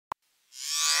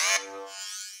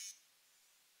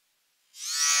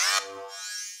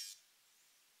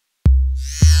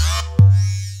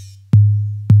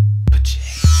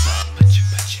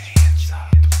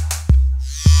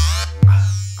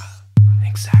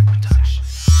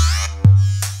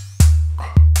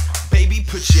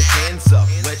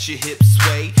let your hips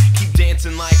sway. Keep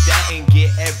dancing like that and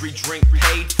get every drink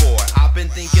paid for. I've been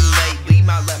thinking lately,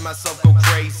 might let myself go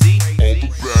crazy. All the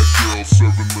bad girls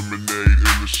serving lemonade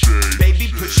in the shade.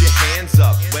 Baby, put your hands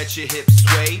up, let your hips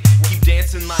sway. Keep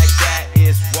dancing like that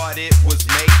is what it was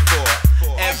made for.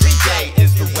 Every day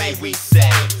is the way we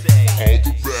say. All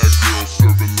the bad girls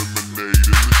serving lemonade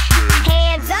in the shade.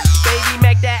 Hands up, Baby,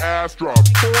 make that Ass drop.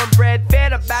 cornbread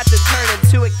fed about to turn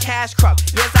into a cash crop.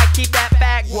 Yes, I keep that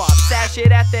fat guap, stash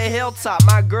it at the hilltop.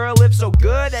 My girl lives so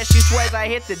good that she swears I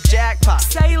hit the jackpot.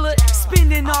 Sailor,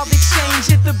 spending all the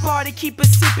change at the bar to keep her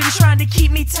sipping, trying to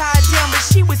keep me tied down, but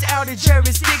she was out of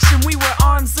jurisdiction. We were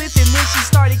arms length and then she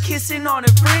started kissing on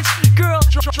her French. Girl,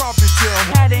 Drop it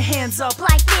down. had her hands up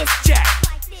like this. Jack.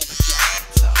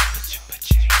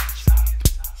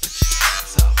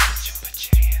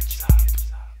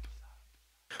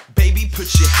 Baby, put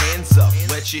your hands up,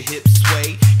 let your hips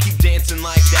sway. Keep dancing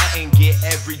like that and get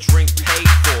every drink paid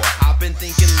for. I've been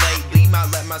thinking lately, might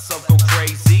let myself go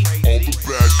crazy. All the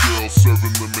bad girls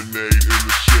serving lemonade in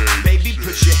the shade. Baby,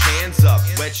 put your hands up,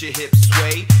 let your hips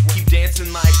sway. Keep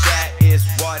dancing like that is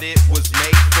what it was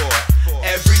made for.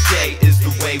 Every day is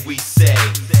the way we say.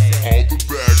 All the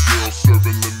bad girls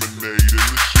serving lemonade in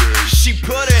the shade. She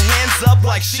put her hands up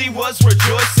like she was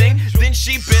rejoicing. Then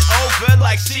she bent over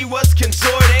like she was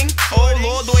contorting. Oh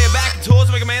Lord, the way her back and towards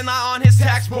make a man lie on his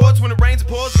tax boards. When it rains and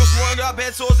pours, goes from up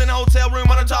bed sores in a hotel room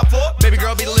on the top floor. Baby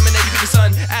girl, be the lemonade, you be the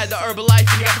sun. Add the Herbalife,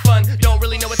 and you got the fun. Don't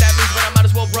really know what that means, but I might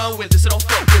as well run with it. So don't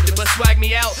fuck with it, but swag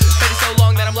me out. Bet it's so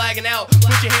long that I'm lagging out.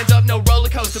 Put your hands up, no roller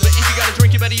coaster. But if you got a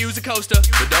drink, you better use a coaster.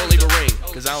 But don't leave a ring,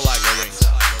 cause I don't like no rings.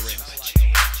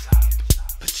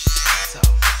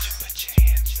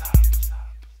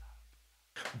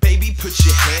 Baby, put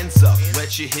your hands up,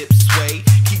 let your hips sway.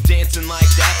 Keep dancing like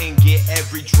that and get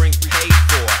every drink paid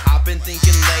for. I've been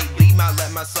thinking lately, might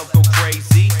let myself go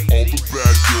crazy. All the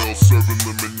bad girls serving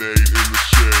lemonade in the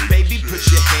shade. Baby, put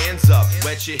your hands up,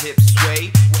 let your hips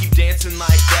sway. Keep dancing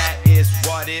like that is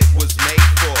what it was made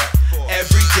for.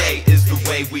 Every day is the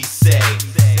way we say.